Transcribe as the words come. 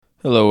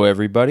Hello,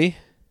 everybody.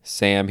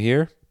 Sam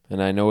here,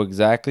 and I know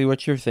exactly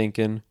what you're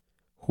thinking.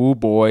 Oh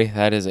boy,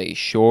 that is a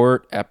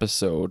short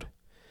episode.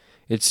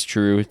 It's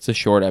true, it's a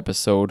short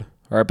episode.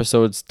 Our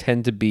episodes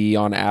tend to be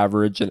on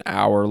average an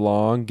hour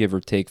long, give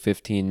or take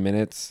 15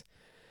 minutes.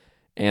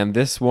 And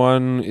this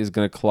one is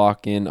going to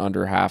clock in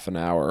under half an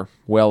hour,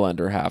 well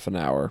under half an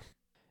hour.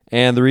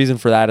 And the reason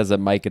for that is that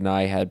Mike and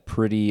I had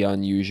pretty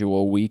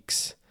unusual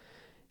weeks.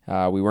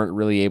 We weren't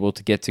really able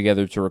to get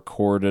together to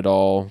record it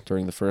all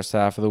during the first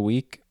half of the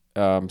week.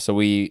 So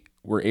we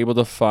were able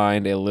to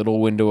find a little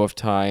window of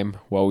time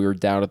while we were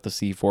down at the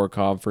C4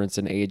 conference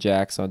in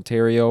Ajax,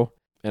 Ontario.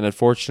 And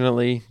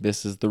unfortunately,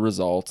 this is the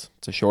result.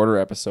 It's a shorter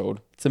episode.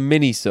 It's a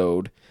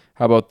Minisode.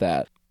 How about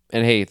that?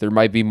 And hey, there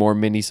might be more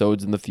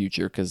Minisodes in the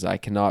future because I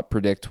cannot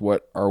predict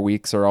what our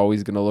weeks are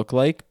always going to look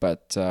like.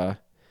 But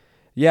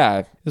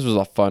yeah, this was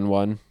a fun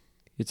one.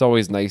 It's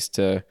always nice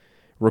to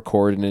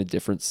record in a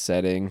different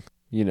setting.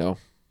 You know,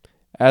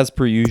 as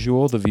per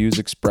usual, the views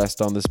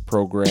expressed on this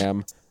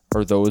program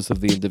are those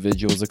of the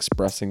individuals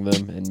expressing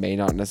them and may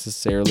not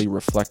necessarily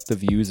reflect the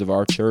views of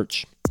our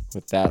church.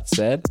 With that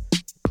said,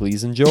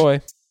 please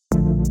enjoy.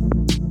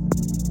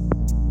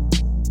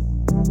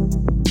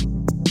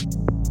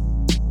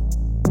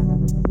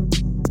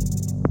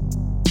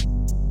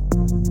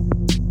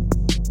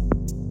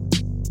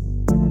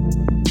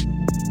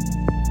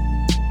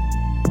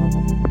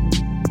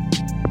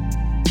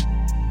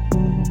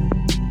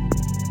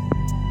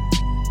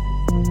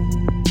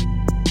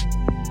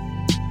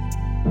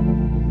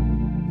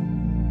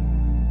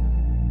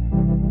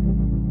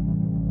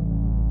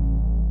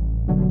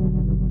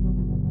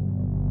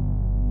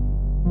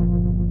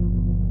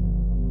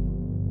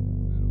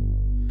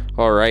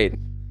 All right.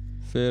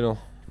 Fiddle.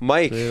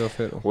 Mike,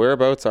 Fiddle.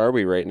 whereabouts are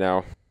we right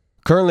now?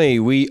 Currently,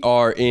 we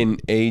are in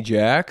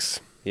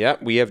Ajax. Yeah,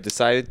 we have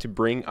decided to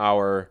bring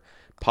our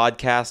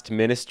podcast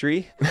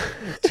ministry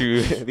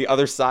to the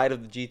other side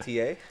of the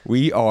GTA.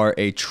 We are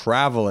a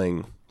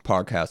traveling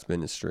podcast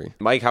ministry.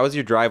 Mike, how was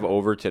your drive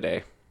over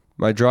today?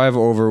 My drive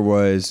over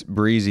was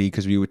breezy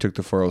because we took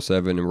the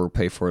 407 and we'll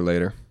pay for it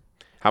later.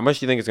 How much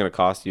do you think it's going to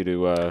cost you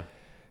to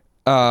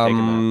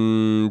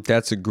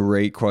That's a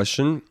great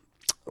question.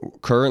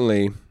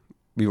 Currently,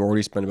 we've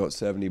already spent about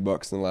 $70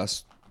 in the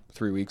last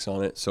 3 weeks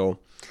on it. So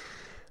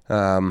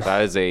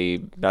that's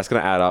going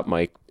to add up,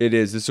 Mike. it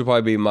is. This will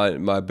probably be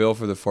my bill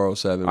for the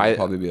 407 will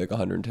probably be like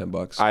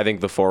 $110. I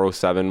think the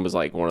 407 was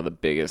like one of the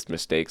biggest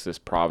mistakes this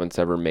province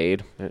ever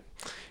made.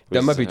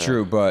 That might be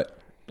true, but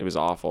it was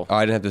awful.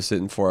 I didn't have to sit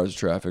in 4 hours of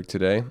traffic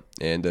today,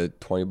 and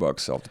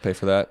 $20 I'll have to pay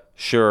for that.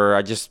 Sure,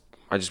 I just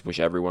wish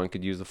everyone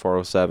could use the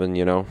 407,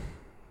 you know,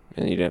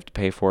 and you didn't have to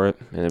pay for it,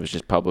 and it was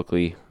just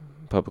publicly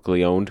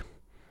owned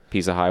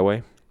piece of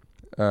highway.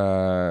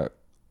 Yeah.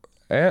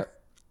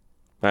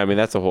 I mean,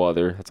 that's a whole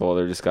other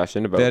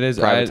discussion about That is-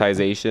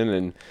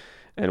 privatization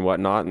and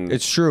whatnot, and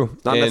It's true.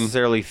 not And-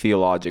 necessarily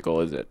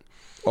theological, is it?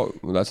 Oh,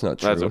 well, that's not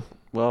true.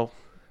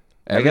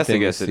 I guess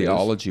Everything it is is.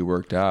 theology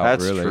worked out,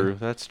 That's really. true.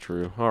 That's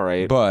true. All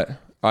right. But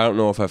I don't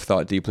know if I've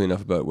thought deeply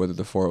enough about whether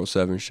the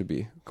 407 should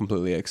be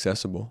completely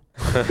accessible.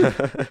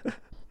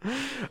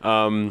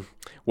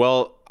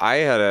 Well,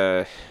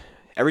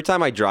 every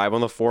time I drive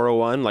on the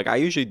 401, like I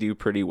usually do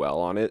pretty well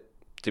on it.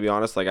 To be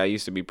honest, like I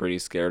used to be pretty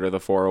scared of the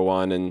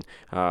 401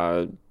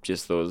 and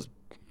just those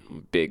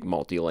big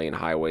multi-lane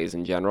highways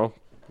in general.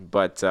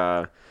 But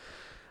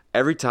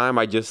every time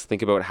I just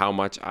think about how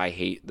much I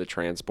hate the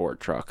transport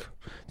truck,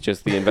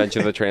 just the invention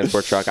of the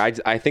transport truck.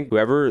 I think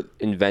whoever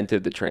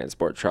invented the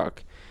transport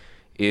truck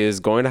is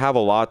going to have a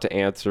lot to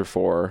answer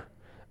for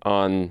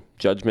on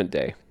Judgment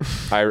Day.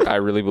 I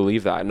really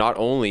believe that. Not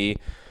only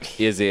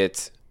is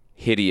it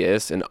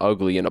hideous and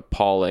ugly and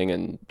appalling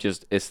and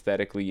just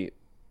aesthetically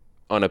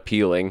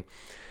unappealing,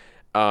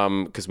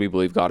 because we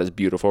believe God is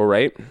beautiful,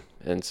 right?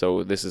 And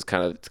so this is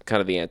kind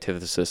of the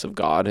antithesis of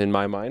God in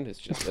my mind. It's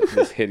just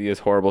this hideous,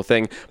 horrible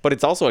thing. But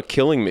it's also a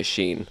killing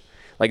machine.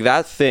 Like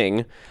that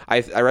thing, I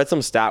read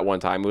some stat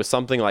one time. It was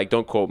something like,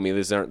 don't quote me,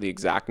 these aren't the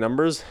exact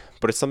numbers,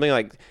 but it's something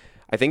like,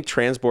 I think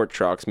transport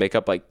trucks make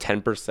up like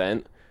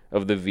 10%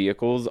 of the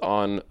vehicles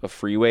on a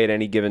freeway at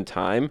any given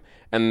time,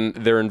 and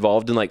they're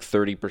involved in like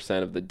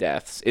 30% of the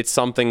deaths. It's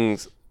something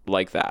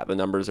like that. The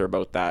numbers are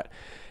about that.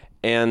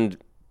 And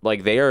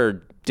like they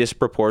are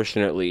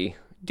disproportionately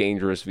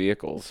dangerous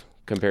vehicles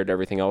compared to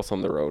everything else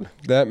on the road.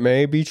 That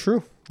may be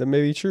true.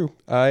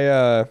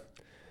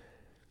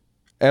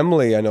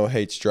 Emily, I know,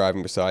 hates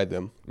driving beside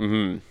them.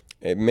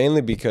 Mm-hmm.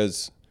 Mainly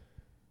because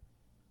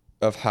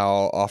of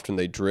how often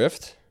they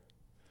drift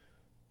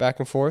back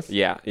and forth.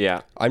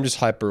 Yeah. I'm just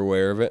hyper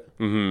aware of it,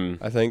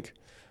 I think.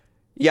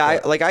 Yeah,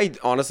 I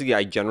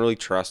honestly generally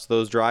trust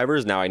those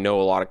drivers. Now, I know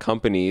a lot of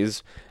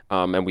companies,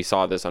 and we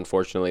saw this,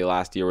 unfortunately,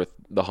 last year with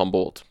the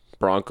Humboldt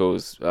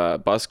Broncos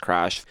bus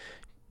crash.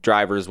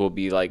 Drivers will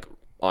be, like,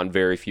 on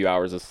very few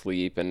hours of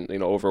sleep and, you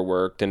know,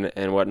 overworked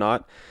and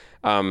whatnot.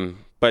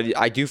 But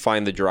I do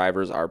find the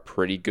drivers are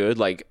pretty good.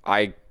 Like,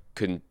 I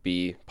couldn't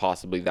be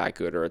possibly that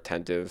good or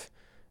attentive,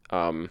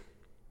 you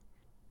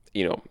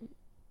know,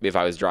 if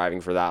I was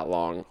driving for that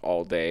long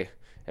all day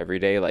every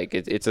day. Like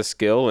it's a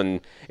skill,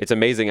 and it's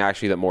amazing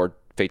actually that more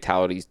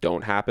fatalities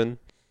don't happen.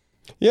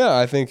 Yeah,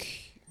 I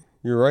think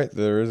you're right.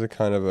 There's a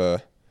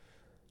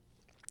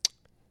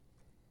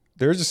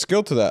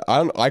skill to that.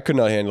 I could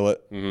not handle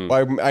it.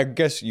 I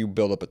guess you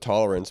build up a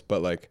tolerance,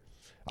 but like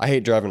I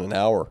hate driving an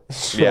hour.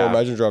 So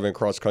imagine driving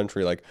cross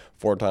country like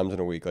 4 times in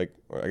a week. Like,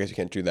 I guess you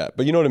can't do that,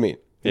 but you know what I mean.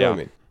 You know what I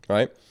mean,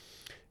 right?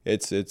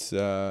 It's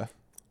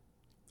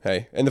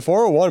hey, and the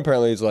 401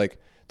 apparently is like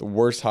the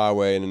worst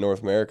highway in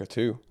North America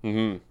too.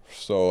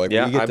 So like we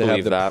get to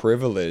have the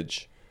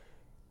privilege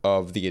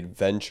of the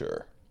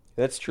adventure.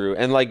 That's true.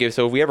 And like if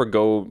we ever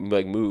go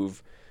like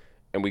move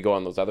and we go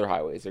on those other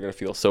hihighways, they're gonna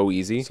feel so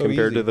easy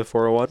compared to the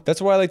 401.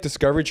 That's why I like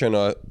Discovery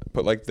Channel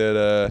put like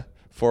that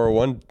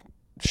 401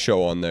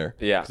 show on there.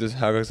 Yeah. Just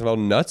how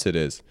nuts it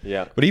is.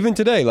 Yeah. But even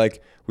today,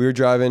 like we were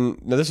driving.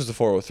 Now this was the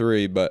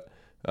 403, but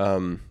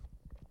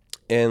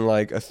and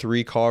like a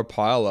 3-car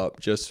pileup,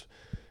 just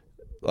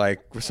like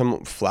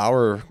some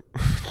flower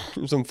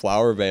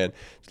van,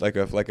 like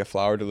a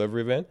flower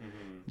delivery van,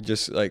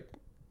 just like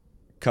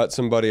cut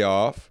somebody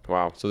off.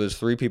 Wow. So there's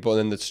 3 people, and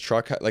then this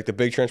truck, like the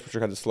big transport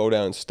truck, had to slow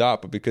down and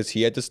stop. But because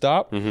he had to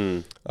stop,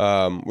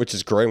 which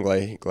is great,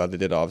 I'm glad they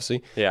did,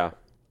 obviously. Yeah.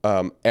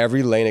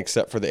 Every lane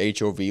except for the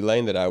HOV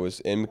lane that I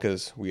was in,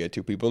 because we had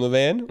 2 people in the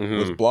van,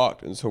 was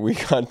blocked, and so we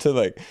got to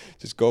like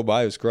just go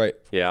by. It was great.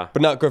 Yeah.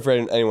 But not good for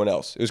anyone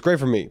else. It was great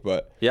for me,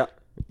 but yeah,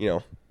 you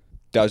know,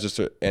 that was just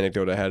an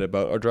anecdote I had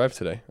about our drive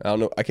today. I don't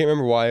know. I can't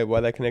remember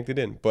why that connected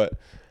in, but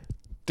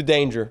the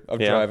danger of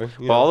driving.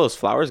 Well, all those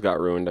flowers got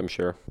ruined, I'm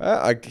sure.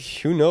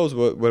 Who knows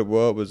what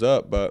was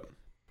up, but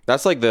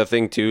that's like the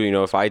thing too. You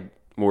know, if I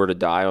were to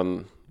die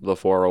on the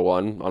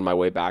 401 on my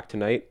way back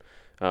tonight,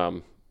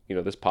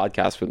 this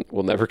podcast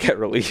will never get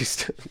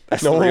released.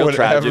 That's no the one real would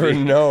tragedy. ever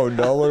know.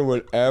 No one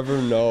would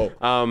ever know.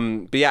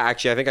 But yeah,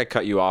 actually, I think I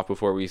cut you off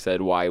before we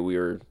said why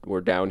we're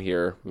down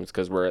here. It's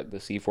because we're at the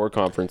C4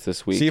 conference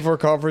this week. C4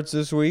 conference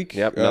this week.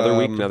 Yep, another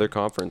week, another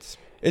conference.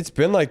 It's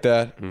been like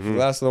that for the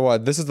last little while.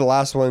 This is the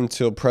last one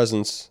until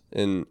Presence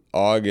in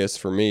August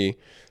for me.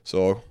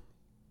 So,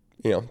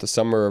 the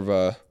summer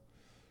of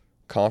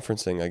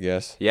conferencing, I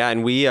guess. Yeah,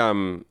 and we,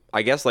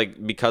 I guess,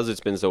 like, because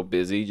it's been so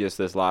busy just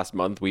this last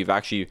month, we've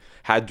actually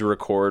had to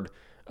record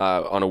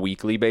on a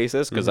weekly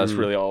basis, because that's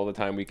really all the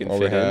time we can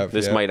fit in.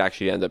 This might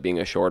actually end up being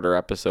a shorter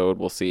episode.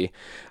 We'll see.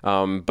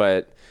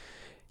 But,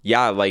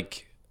 yeah,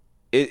 like,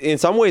 in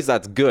some ways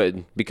that's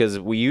good, because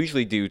we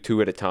usually do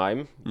 2 at a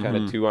time, kind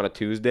of 2 on a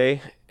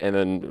Tuesday, and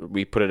then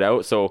we put it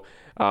out. So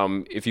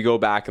if you go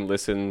back and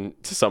listen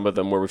to some of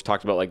them where we've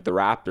talked about like the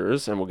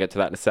Raptors, and we'll get to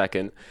that in a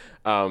second,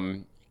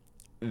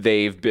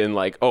 they've been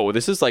like, oh,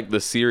 this is like the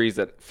series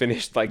that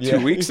finished like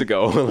 2 weeks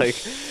ago, like,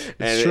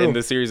 and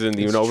the series isn't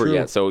even over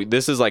yet. So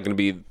this is like going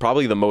to be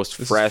probably the most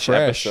fresh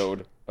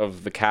episode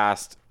of the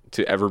cast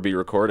to ever be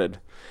recorded.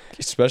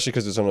 Especially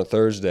because it's on a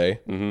Thursday.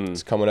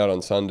 It's coming out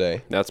on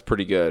Sunday. That's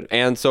pretty good.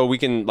 And so we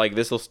can, like,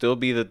 this will still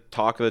be the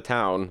talk of the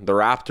town. The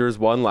Raptors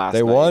won last night.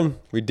 They won.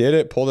 We did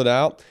it. Pulled it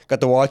out. Got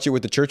to watch it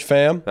with the church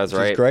fam. That's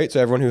right. Which is great. So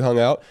everyone who hung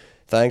out,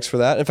 thanks for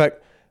that. In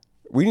fact,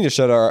 we need to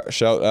shout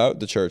out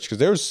the church, because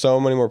there was so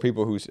many more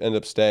people who end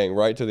up staying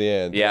right to the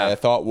end. Yeah. Than I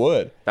thought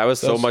would. That was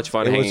so much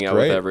fun hanging out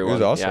with everyone. It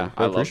was awesome. Yeah,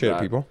 I appreciate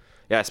it, people.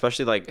 Yeah,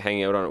 especially like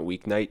hanging out on a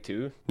weeknight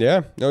too.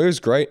 Yeah. No, it was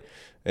great.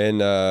 And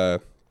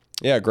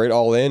great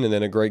all in, and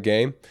then a great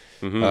game.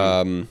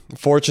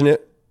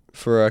 Fortunate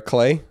for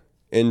Clay,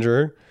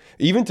 injured.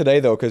 Even today,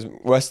 though, because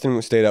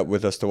Weston stayed up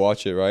with us to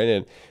watch it,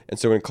 right? And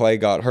so when Clay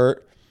got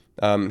hurt,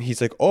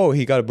 he's like, oh,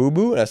 he got a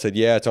boo-boo? And I said,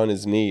 yeah, it's on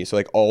his knee. So,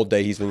 like, all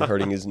day he's been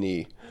hurting his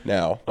knee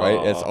now, right?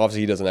 And it's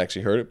obviously he doesn't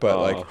actually hurt it, but,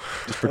 like,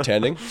 just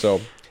pretending.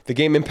 So the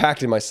game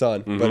impacted my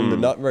son, but in the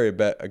not very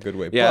a good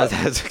way. Yeah, but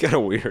that's kind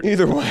of weird.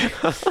 Either way.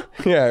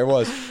 Yeah, it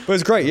was. But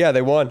it's great. Yeah,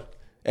 they won.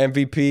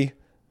 MVP,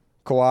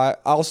 Kawhi.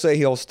 I'll say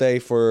he'll stay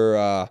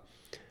for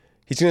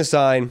he's going to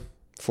sign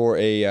for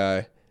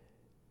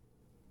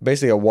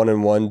basically a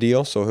 1-and-1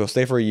 deal. So he'll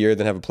stay for a year,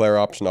 then have a player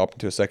option opt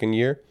into a second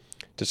year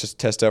to just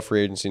test out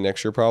free agency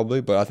next year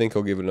probably. But I think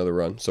he'll give it another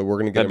run. So we're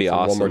going to get him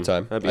for one more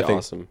time. That'd be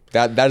awesome.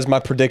 That is my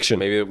prediction.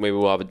 Maybe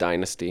we'll have a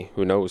dynasty.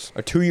 Who knows?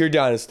 A 2-year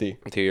dynasty.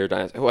 A 2-year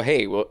dynasty. Well,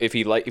 hey, if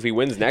he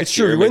wins next it's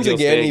true. year, He wins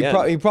again.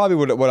 He probably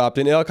would opt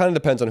in. It kind of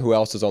depends on who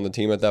else is on the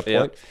team at that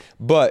point.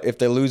 But if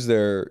they lose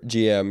their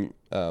GM,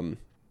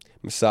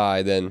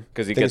 Masai, then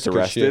because he gets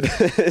arrested.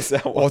 Is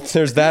that well,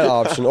 there's that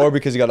option, or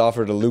because he got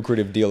offered a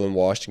lucrative deal in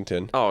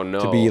Washington. Oh no,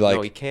 to be like,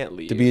 no, he can't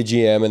leave. To be a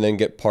GM and then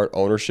get part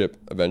ownership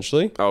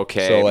eventually.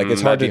 Okay, so like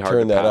it's hard to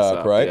turn that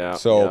up, right? Yeah,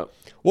 so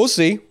we'll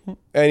see.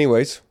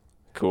 Anyways,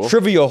 cool.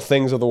 Trivial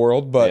things of the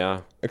world,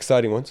 but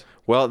exciting ones.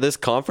 Well, this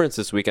conference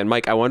this weekend,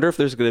 Mike. I wonder if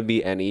there's going to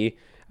be any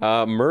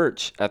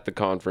merch at the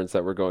conference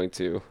that we're going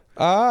to.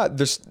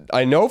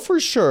 I know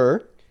for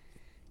sure.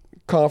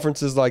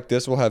 Conferences like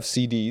this will have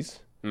CDs.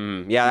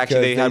 Yeah,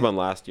 actually, they had one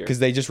last year because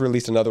they just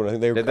released another one.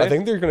 I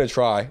think they're going to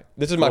try.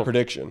 This is my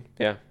prediction.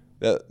 Yeah,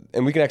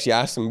 and we can actually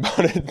ask them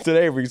about it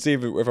today if we can see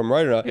if I'm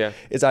right or not. Yeah,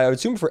 I would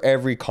assume for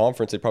every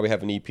conference they probably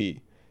have an EP,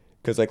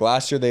 Because like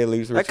last year they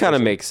lose. That kind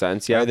of makes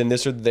sense, yeah. Right? Then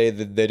this year they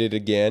did it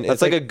again.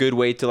 That's like a good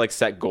way to like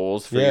set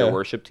goals for your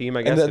worship team,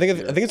 I guess. And I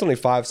think it's only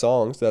 5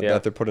 songs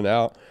that they're putting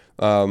out.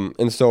 And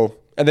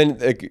then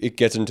it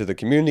gets into the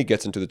community,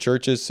 gets into the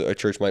churches. So a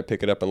church might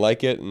pick it up and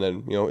like it, and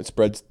then it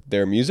spreads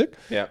their music.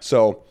 Yeah.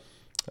 So,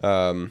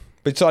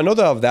 but so I know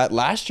that of that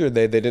last year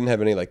they didn't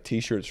have any like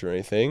T-shirts or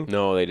anything.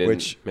 No, they didn't.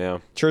 Which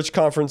church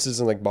conferences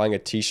and like buying a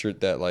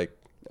T-shirt that like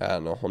I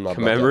don't know. I'm not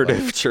commemorative about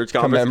that, like, church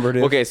conference.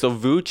 Commemorative. Okay, so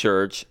VU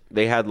Church,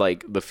 they had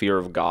like the Fear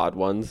of God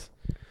ones.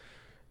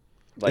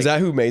 Like, is that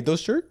who made those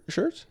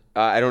shirts?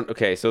 I don't.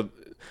 Okay, so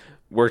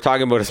we're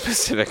talking about a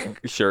specific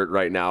shirt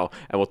right now,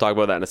 and we'll talk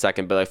about that in a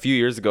second. But a few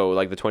years ago,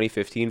 like the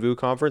 2015 VU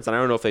conference, and I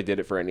don't know if they did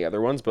it for any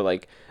other ones, but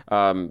like,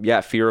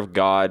 Fear of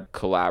God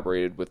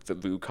collaborated with the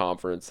VU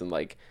conference and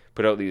like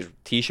put out these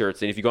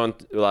T-shirts. And if you go on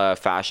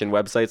fashion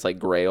websites like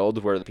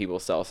Grailed, where the people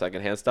sell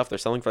secondhand stuff, they're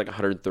selling for like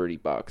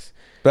 $130.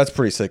 That's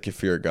pretty sick. If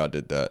Fear of God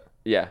did that,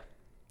 yeah,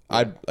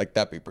 I'd like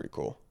that'd be pretty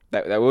cool.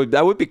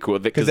 That would be cool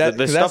because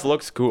the stuff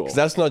looks cool. Because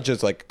that's not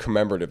just like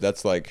commemorative.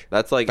 That's like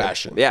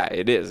fashion. Yeah,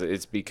 it is.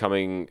 It's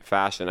becoming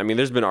fashion. I mean,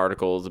 there's been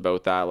articles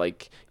about that.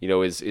 Like,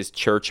 is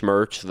church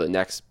merch the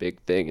next big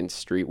thing in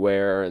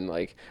streetwear? And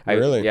like,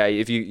 really,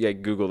 if you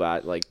Google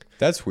that, like,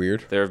 that's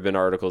weird. There have been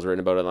articles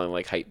written about it on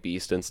like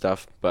Hypebeast and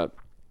stuff. But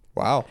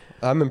wow,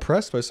 I'm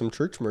impressed by some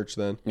church merch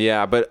then.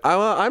 Yeah, but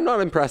I'm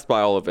not impressed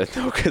by all of it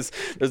though, because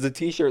there's a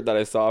T-shirt that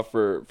I saw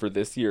for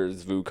this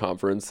year's VU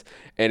conference,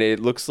 and it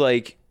looks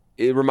like.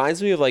 It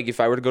reminds me of like if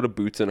I were to go to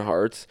Boots and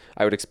Hearts,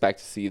 I would expect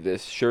to see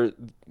this shirt,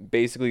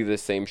 basically the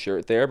same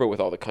shirt there, but with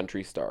all the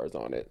country stars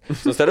on it.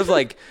 So instead of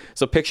like,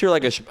 so picture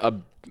like you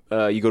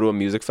go to a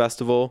music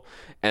festival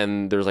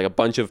and there's like a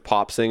bunch of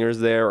pop singers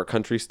there or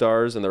country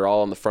stars, and they're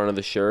all on the front of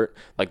the shirt.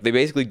 Like they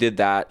basically did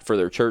that for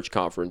their church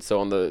conference. So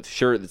on the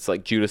shirt, it's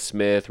like Judah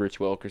Smith, Rich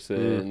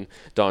Wilkerson,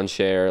 Don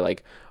Cher,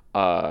 like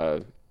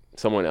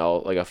someone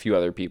else, like a few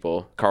other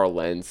people, Carl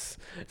Lentz.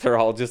 They're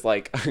all just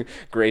like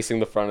gracing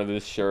the front of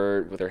this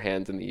shirt with their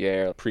hands in the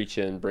air,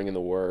 preaching, bringing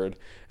the word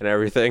and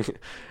everything.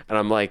 And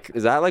I'm like,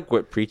 is that like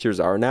what preachers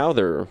are now?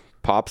 They're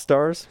pop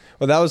stars?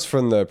 Well, that was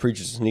from the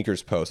Preacher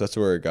Sneakers post. That's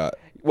where it got.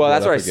 Well,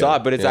 that's where I saw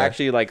it, but it's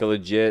actually like a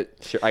legit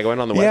shirt. I went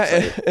on the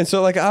website. And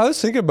so like I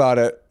was thinking about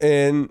it,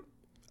 and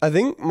I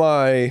think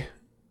my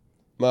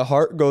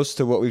heart goes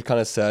to what we've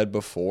kind of said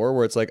before,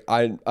 where it's like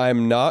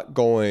I'm not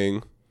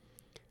going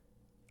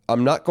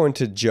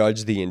to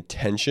judge the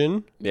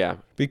intention. Yeah.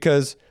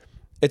 Because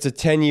it's a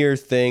 10-year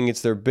thing.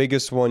 It's their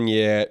biggest one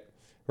yet,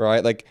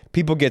 right? Like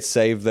people get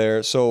saved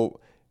there.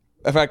 So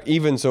in fact,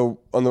 even so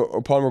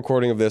upon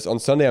recording of this on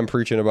Sunday, I'm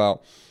preaching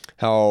about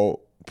how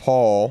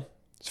Paul,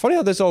 it's funny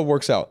how this all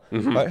works out,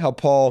 right? How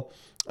Paul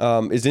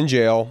is in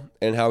jail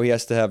and how he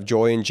has to have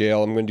joy in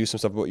jail. I'm going to do some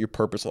stuff about your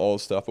purpose and all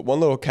this stuff. But one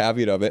little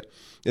caveat of it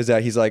is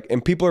that he's like,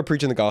 and people are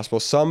preaching the gospel,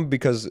 some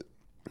because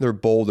they're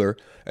bolder,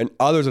 and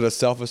others out of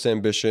selfish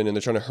ambition, and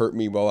they're trying to hurt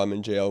me while I'm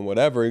in jail and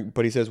whatever.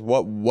 But he says,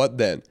 what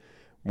then?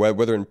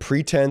 Whether in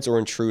pretense or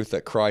in truth,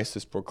 that Christ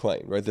is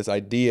proclaimed, right? This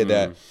idea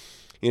that,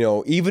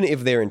 even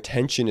if their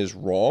intention is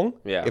wrong,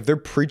 if they're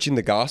preaching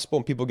the gospel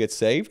and people get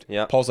saved,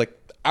 Paul's like,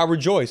 I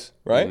rejoice,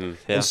 right?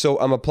 And so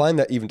I'm applying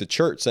that even to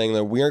church, saying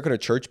that we aren't going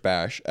to church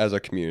bash as a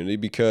community,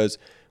 because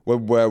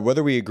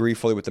whether we agree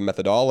fully with the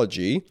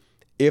methodology,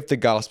 if the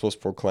gospel is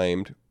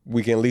proclaimed,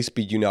 we can at least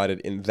be united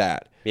in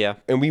that. Yeah.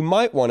 And we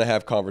might want to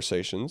have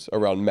conversations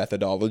around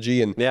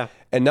methodology and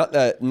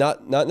not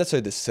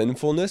necessarily the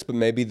sinfulness, but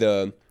maybe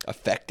the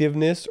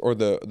effectiveness or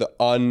the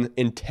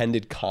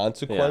unintended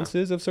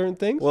consequences of certain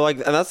things. Well, and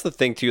that's the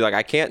thing too. Like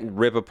I can't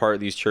rip apart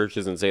these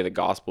churches and say the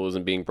gospel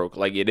isn't being proclaimed.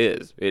 Like it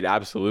is. It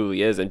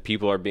absolutely is, and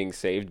people are being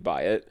saved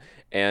by it.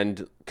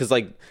 And because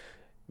if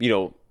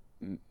you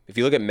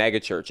look at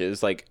mega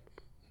churches, like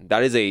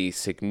that is a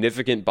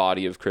significant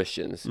body of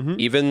Christians.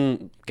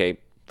 Even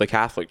the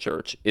Catholic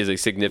Church is a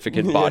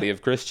significant body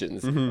of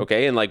Christians.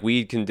 Okay. And like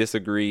we can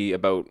disagree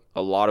about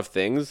a lot of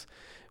things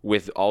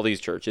with all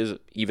these churches,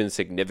 even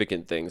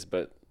significant things,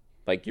 but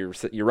like you're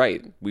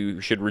right.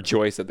 We should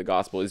rejoice that the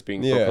gospel is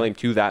being proclaimed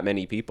to that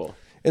many people.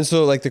 And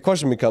so like the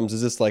question becomes,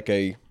 is this a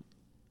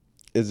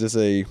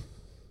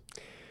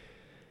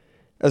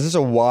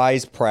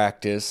wise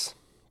practice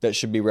that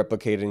should be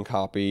replicated and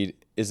copied?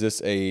 Is this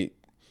a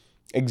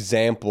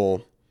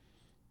example?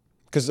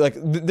 Because like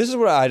this is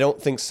what I don't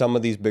think some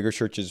of these bigger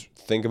churches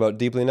think about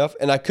deeply enough,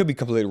 and I could be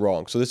completely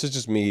wrong. So this is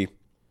just me,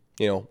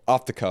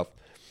 off the cuff,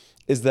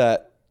 is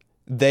that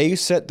they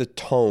set the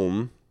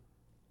tone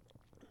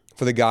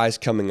for the guys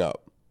coming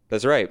up.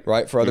 That's right.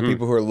 Right? For other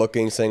people who are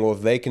looking, saying, well,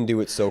 if they can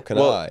do it, so can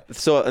I.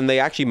 So, and they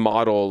actually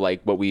model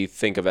like what we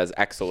think of as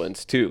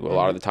excellence too, a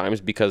lot of the times,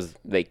 because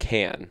they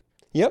can.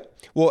 Yep.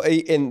 Well,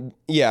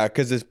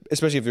 because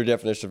especially if your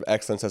definition of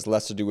excellence has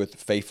less to do with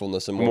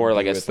faithfulness and more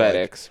like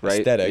aesthetics, right?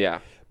 Aesthetic.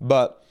 Yeah.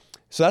 But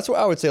so that's what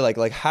I would say, like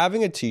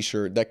having a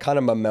T-shirt that kind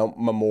of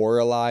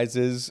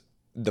memorializes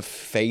the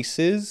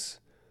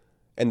faces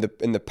and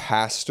the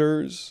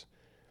pastors.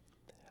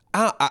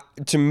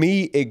 To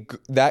me,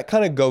 that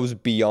kind of goes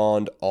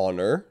beyond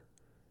honor.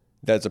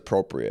 That's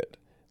appropriate.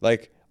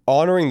 Like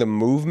honoring the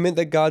movement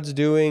that God's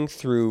doing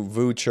through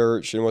VU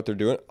Church and what they're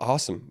doing,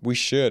 awesome. We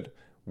should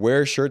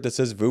wear a shirt that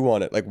says VU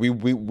on it. Like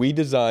we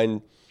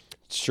designed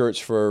shirts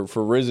for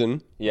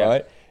Risen,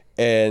 right?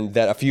 And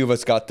that a few of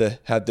us got to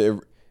have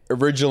the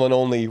original and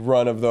only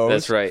run of those.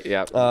 That's right.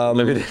 Yeah.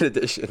 Limited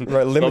edition.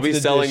 Right. Limited They'll be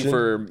edition, selling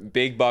for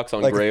big bucks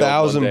on like Grail.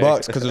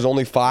 $1,000 because there's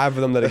only 5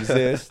 of them that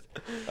exist.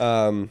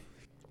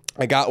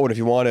 I got one. If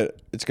you want it,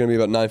 it's going to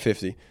be about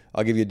 $9.50.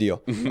 I'll give you a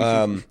deal.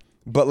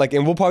 But like,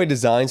 and we'll probably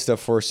design stuff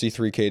for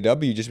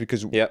C3KW just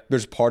because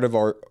there's part of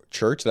our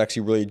church that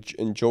actually really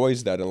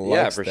enjoys that and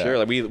likes that. Yeah, for sure.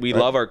 Like we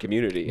love our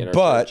community in our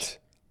church.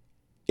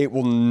 It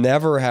will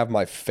never have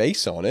my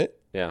face on it.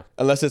 Yeah.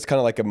 Unless it's kind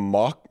of like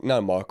not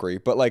a mockery,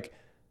 but like,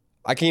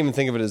 I can't even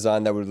think of a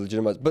design that would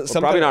legitimize. But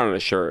probably not on a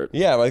shirt.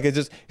 Yeah, like it's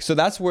just, so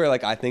that's where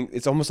like I think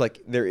it's almost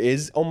like there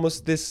is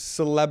almost this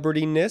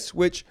celebrity-ness,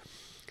 which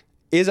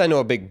is, I know,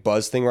 a big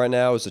buzz thing right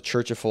now. Is a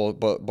church full,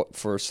 but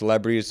for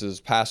celebrities,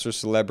 there's pastor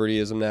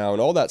celebrityism now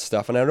and all that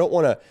stuff. And I don't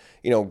want to,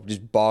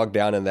 just bog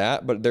down in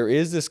that. But there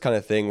is this kind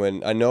of thing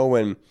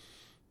when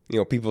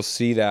people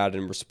see that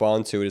and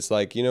respond to it. It's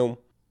like,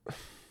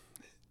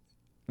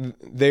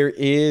 there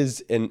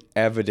is an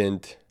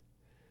evident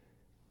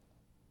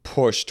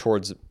push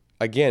towards,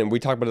 again, we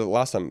talked about it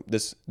last time,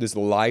 this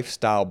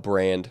lifestyle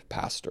brand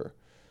pastor,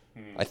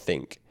 I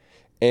think.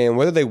 And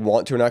whether they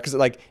want to or not, because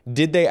like,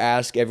 did they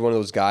ask every one of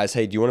those guys,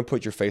 hey, do you want to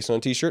put your face on a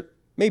t-shirt?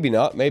 Maybe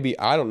not. Maybe,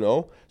 I don't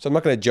know. So I'm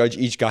not going to judge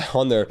each guy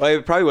on there. Well,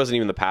 it probably wasn't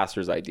even the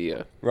pastor's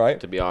idea, right?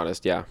 To be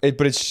honest, yeah.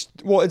 There's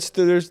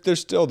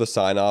still the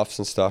sign-offs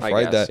and stuff, I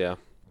right? Guess, yeah.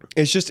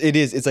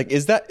 It's like,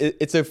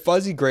 it's a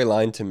fuzzy gray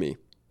line to me.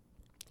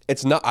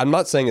 It's not, I'm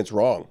not saying it's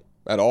wrong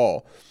at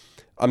all.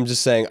 I'm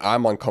just saying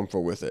I'm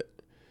uncomfortable with it.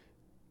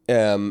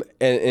 And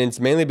it's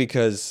mainly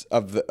because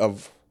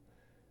of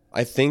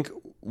I think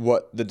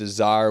what the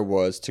desire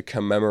was to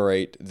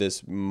commemorate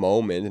this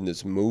moment and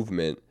this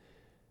movement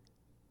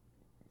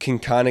can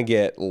kind of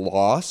get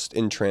lost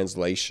in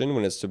translation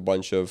when it's a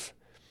bunch of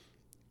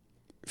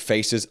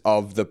faces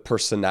of the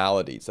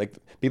personalities. Like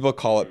people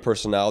call it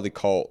personality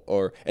cult,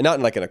 and not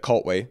in like in a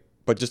cult way,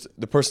 but just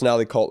the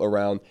personality cult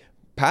around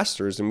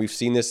pastors. And we've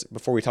seen this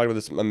before. We talked about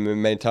this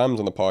many times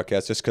on the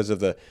podcast, just because of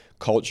the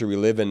culture we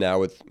live in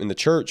now in the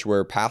church,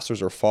 where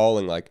pastors are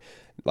falling like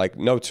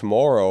no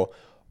tomorrow.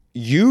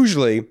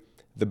 Usually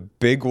the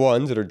big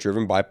ones that are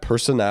driven by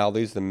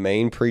personalities, the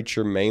main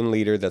preacher, main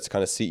leader, that's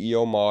kind of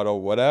CEO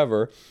model,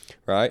 whatever,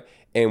 right?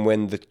 And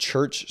when the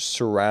church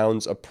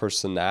surrounds a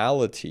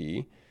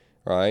personality,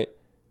 right,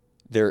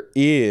 there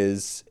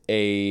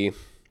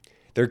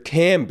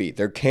can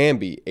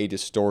be a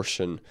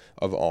distortion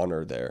of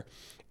honor there.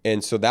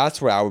 And so that's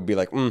where I would be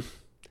like,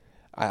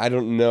 I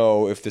don't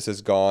know if this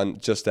has gone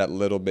just that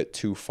little bit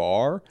too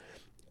far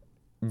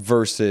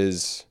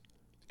versus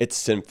it's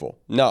sinful.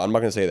 No, I'm not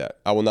going to say that.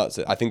 I will not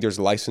say. I think there's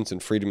license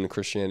and freedom in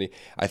Christianity.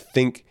 I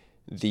think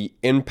the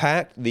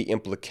impact, the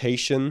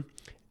implication,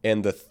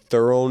 and the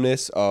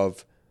thoroughness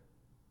of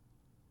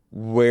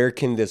where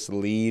can this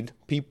lead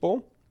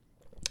people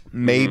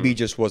maybe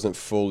just wasn't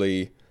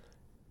fully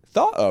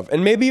thought of.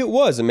 And maybe it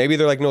was. And maybe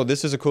they're like, no,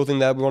 this is a cool thing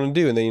that we want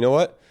to do. And then you know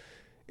what?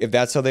 If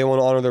that's how they want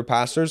to honor their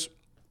pastors,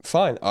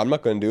 fine. I'm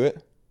not going to do it.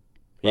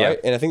 Right? Yeah.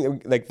 And I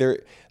think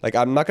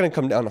I'm not going to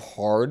come down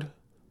hard,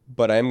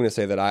 but I am going to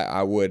say that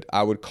I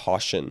would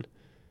caution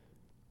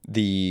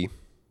the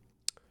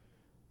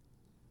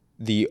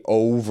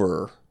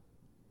over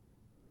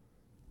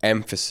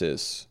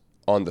emphasis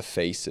on the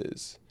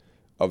faces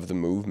of the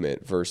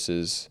movement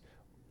versus,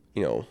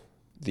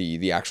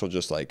 the actual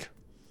just like,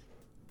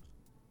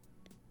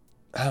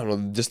 I don't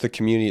know, just the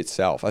community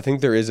itself. I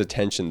think there is a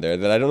tension there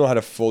that I don't know how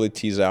to fully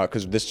tease out,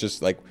 because this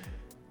just like,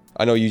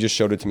 I know you just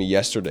showed it to me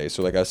yesterday,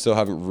 so like I still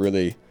haven't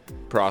really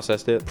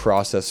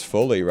processed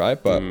fully,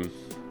 right? But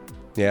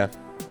yeah.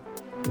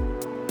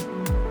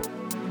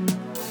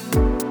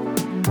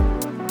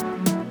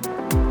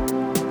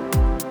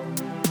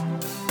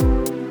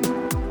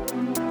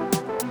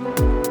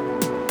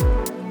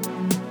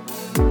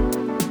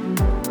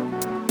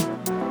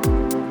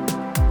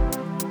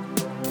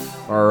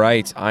 All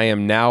right, I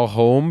am now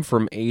home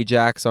from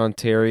Ajax,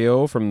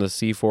 Ontario, from the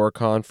C4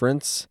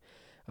 conference.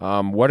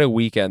 What a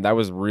weekend. That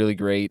was really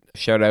great.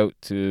 Shout out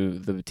to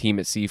the team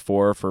at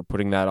C4 for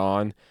putting that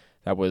on.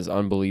 That was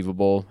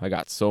unbelievable. I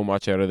got so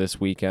much out of this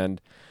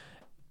weekend.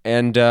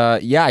 And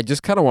I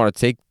just kind of want to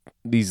take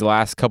these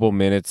last couple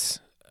minutes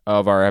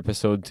of our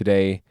episode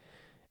today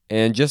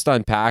and just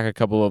unpack a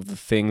couple of the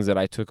things that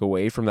I took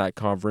away from that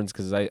conference,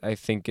 because I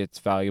think it's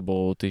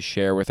valuable to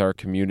share with our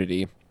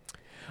community.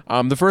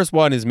 The first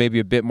one is maybe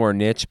a bit more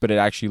niche, but it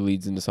actually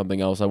leads into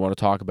something else I want to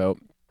talk about.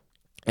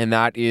 And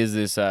that is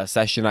this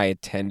session I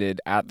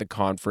attended at the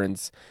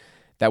conference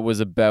that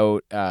was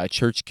about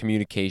church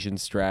communication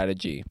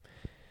strategy.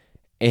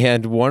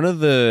 And one of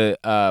the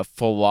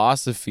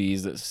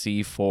philosophies that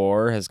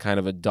C4 has kind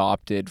of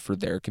adopted for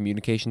their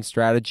communication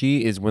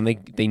strategy is when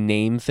they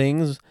name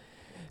things,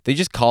 they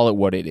just call it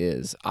what it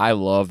is. I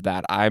love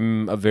that.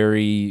 I'm a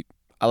very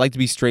I like to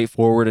be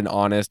straightforward and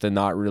honest and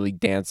not really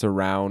dance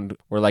around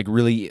or like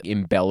really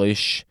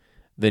embellish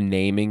the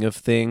naming of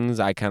things.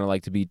 I kind of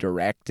like to be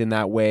direct in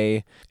that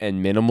way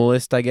and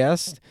minimalist, I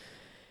guess.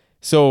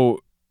 So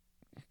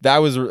that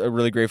was a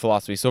really great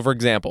philosophy. So for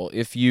example,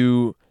 if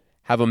you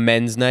have a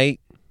men's night,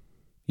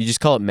 you just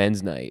call it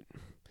men's night.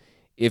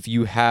 If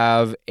you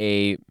have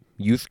a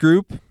youth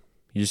group,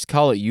 you just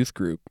call it youth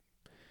group.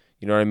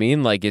 You know what I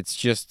mean? Like it's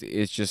just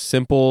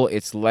simple.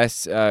 It's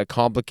less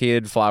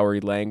complicated, flowery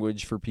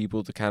language for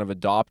people to kind of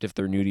adopt if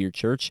they're new to your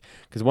church.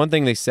 Because one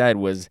thing they said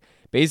was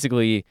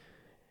basically,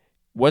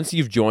 once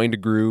you've joined a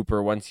group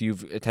or once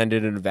you've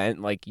attended an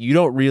event, like you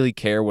don't really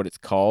care what it's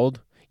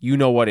called. You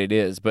know what it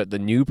is, but the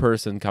new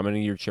person coming to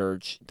your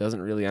church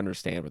doesn't really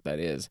understand what that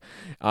is.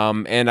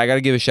 And I got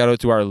to give a shout out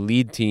to our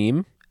lead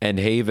team and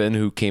Haven,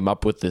 who came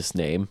up with this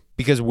name,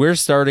 because we're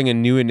starting a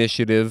new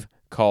initiative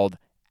called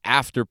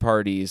After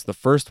Parties. The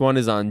first one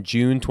is on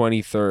June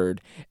 23rd,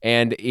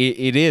 and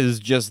it is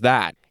just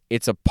that.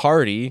 It's a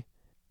party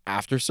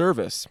after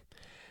service.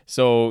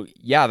 So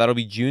yeah, that'll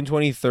be June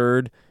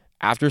 23rd.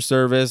 After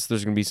service,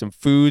 there's going to be some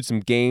food, some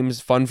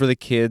games, fun for the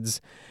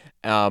kids.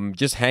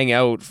 Just hang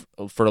out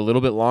for a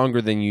little bit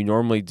longer than you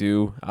normally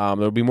do.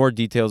 There'll be more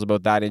details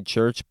about that in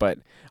church, but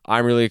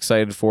I'm really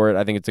excited for it.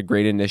 I think it's a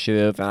great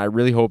initiative, and I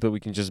really hope that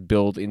we can just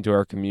build into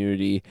our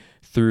community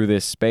through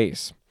this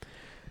space.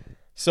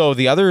 So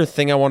the other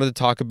thing I wanted to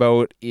talk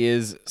about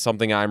is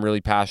something I'm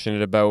really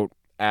passionate about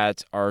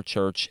at our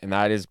church, and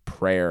that is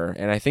prayer.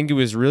 And I think it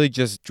was really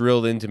just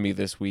drilled into me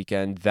this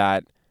weekend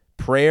that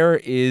prayer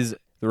is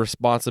the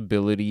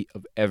responsibility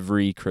of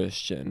every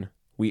Christian.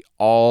 We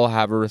all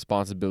have a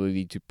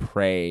responsibility to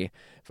pray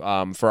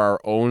for our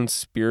own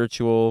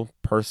spiritual,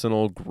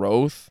 personal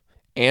growth,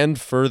 and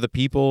for the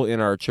people in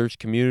our church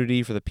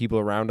community, for the people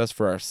around us,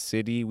 for our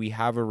city. We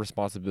have a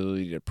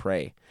responsibility to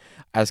pray.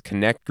 As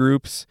connect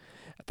groups,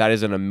 that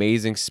is an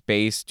amazing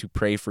space to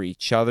pray for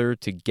each other,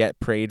 to get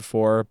prayed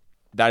for.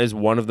 That is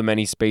one of the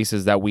many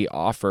spaces that we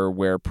offer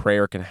where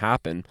prayer can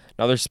happen.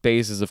 Another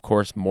space is, of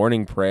course,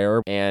 morning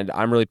prayer, and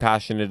I'm really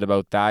passionate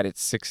about that.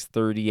 It's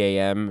 6:30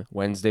 a.m.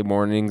 Wednesday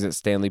mornings at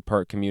Stanley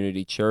Park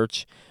Community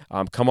Church.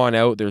 Come on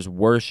out. There's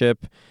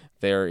worship.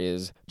 There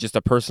is just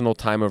a personal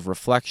time of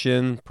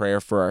reflection, prayer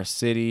for our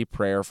city,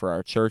 prayer for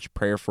our church,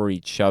 prayer for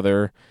each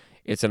other.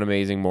 It's an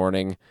amazing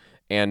morning,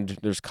 and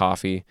there's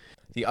coffee.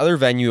 The other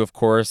venue, of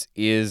course,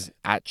 is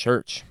at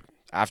church.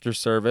 After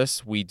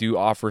service, we do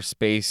offer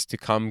space to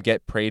come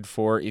get prayed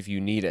for if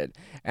you need it.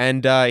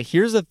 And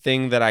here's a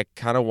thing that I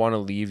kind of want to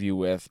leave you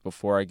with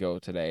before I go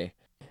today.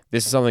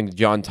 This is something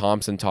John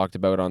Thompson talked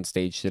about on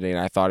stage today, and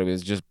I thought it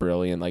was just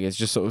brilliant. Like, it's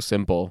just so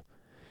simple.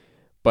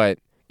 But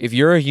if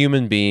you're a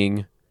human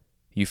being,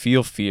 you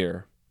feel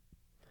fear.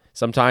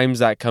 Sometimes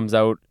that comes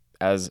out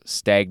as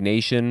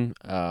stagnation,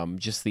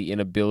 just the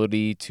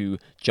inability to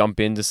jump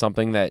into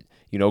something that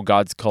you know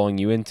God's calling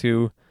you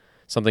into,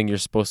 something you're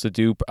supposed to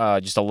do,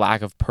 just a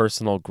lack of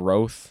personal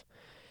growth.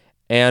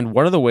 And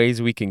one of the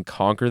ways we can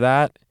conquer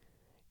that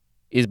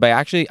is by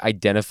actually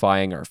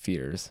identifying our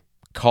fears,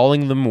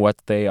 calling them what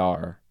they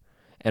are,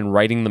 and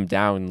writing them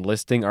down,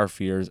 listing our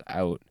fears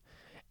out,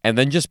 and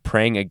then just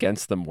praying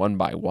against them one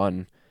by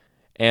one.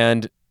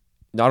 And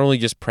not only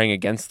just praying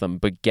against them,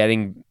 but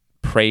getting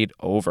prayed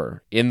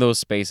over in those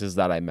spaces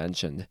that I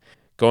mentioned.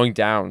 Going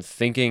down,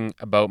 thinking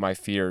about my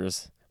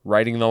fears,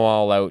 writing them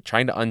all out,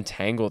 trying to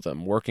untangle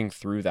them, working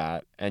through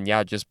that, and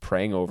yeah, just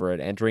praying over it,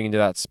 entering into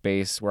that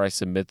space where I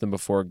submit them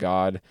before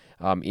God,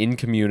 in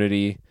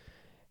community,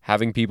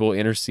 having people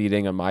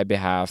interceding on my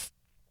behalf,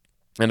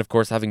 and of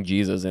course having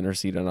Jesus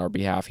intercede on our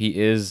behalf. He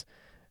is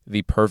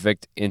the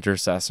perfect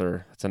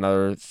intercessor. That's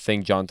another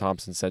thing John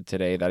Thompson said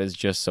today that is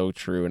just so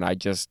true, and I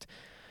just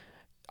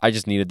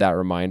needed that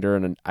reminder,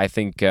 and I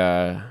think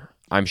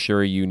I'm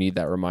sure you need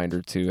that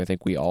reminder too. I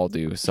think we all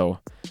do. So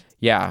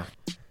yeah,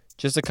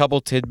 just a couple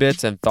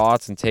tidbits and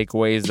thoughts and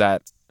takeaways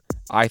that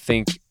I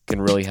think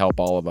can really help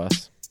all of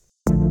us.